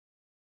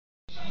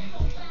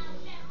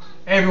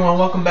Hey everyone,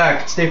 welcome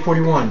back. It's day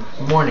 41.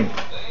 Good morning.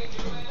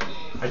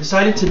 I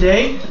decided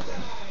today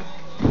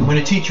I'm going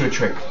to teach you a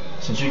trick.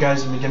 Since you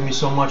guys have been giving me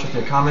so much with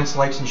your comments,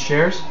 likes, and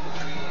shares,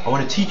 I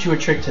want to teach you a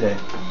trick today.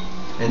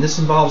 And this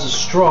involves a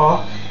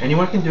straw.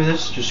 Anyone can do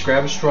this. Just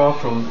grab a straw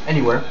from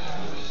anywhere.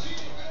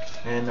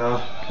 And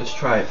let's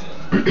try it.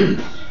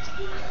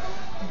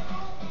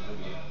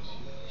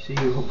 See,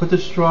 we'll put the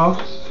straw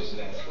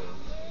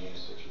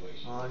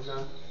on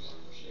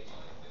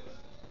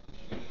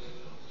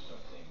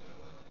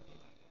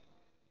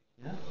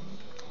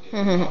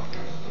yeah.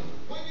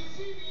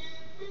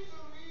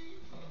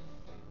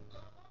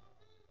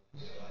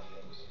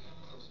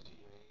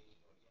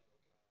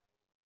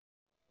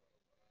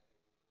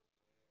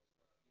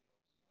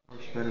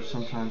 Works better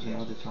sometimes than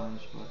other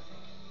times, but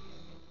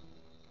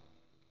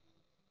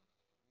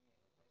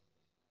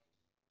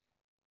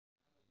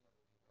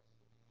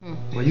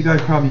well, you guys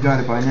probably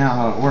got it by now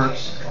how it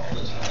works.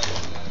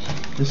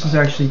 This is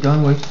actually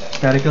done with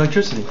static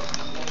electricity.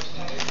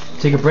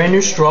 Take a brand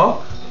new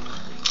straw.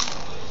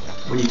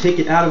 When you take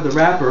it out of the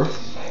wrapper,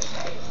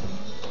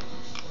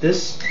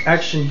 this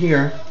action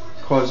here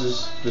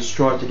causes the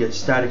straw to get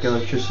static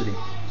electricity.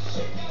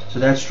 So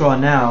that straw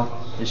now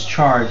is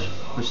charged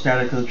with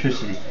static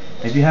electricity.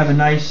 If you have a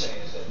nice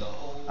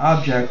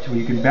object where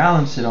you can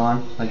balance it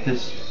on, like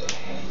this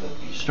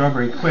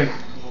strawberry quick,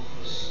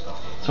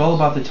 it's all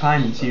about the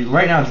timing. See,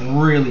 right now it's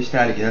really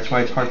staticky. That's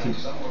why it's hard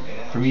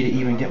for me to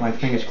even get my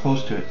fingers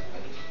close to it.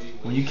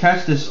 When you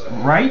catch this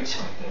right,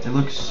 it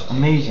looks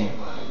amazing.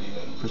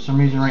 For some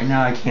reason right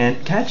now I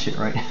can't catch it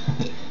right.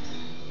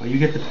 Well, you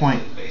get the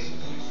point.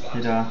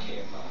 It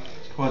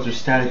causes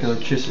static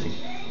electricity.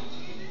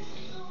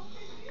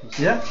 You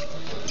see that?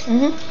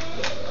 Mm-hmm.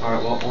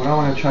 Alright, well, what I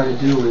want to try to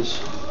do is,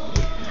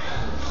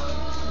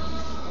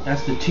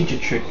 that's the teach a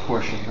trick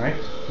portion, right?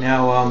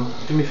 Now,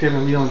 do me a favor,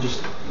 Leo, and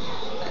just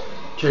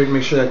try to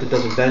make sure that it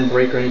doesn't bend,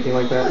 break, or anything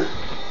like that.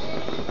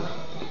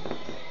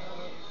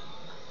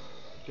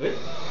 Good?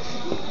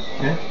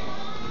 Okay.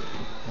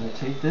 I'm going to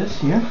take this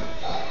here.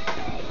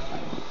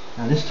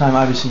 Now this time,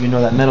 obviously, you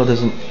know that metal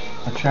doesn't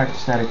attract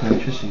static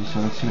electricity, so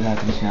let's see what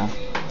happens now.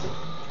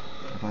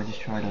 If I just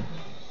try to...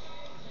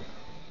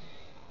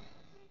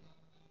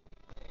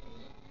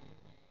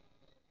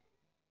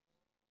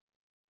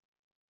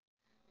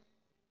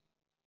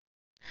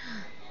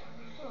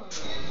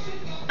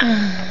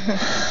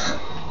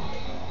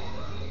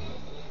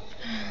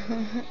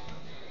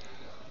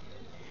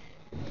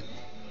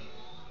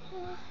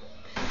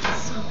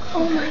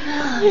 Oh my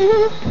god.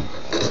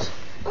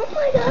 Oh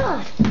my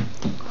god.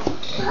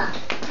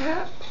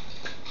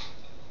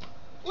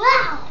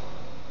 Wow.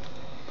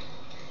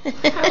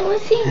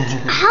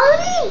 How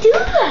did he do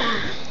that?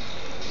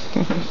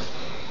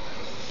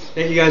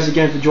 Thank you guys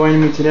again for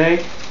joining me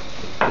today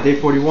for day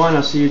 41.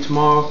 I'll see you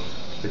tomorrow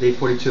for day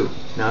 42.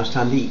 Now it's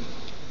time to eat.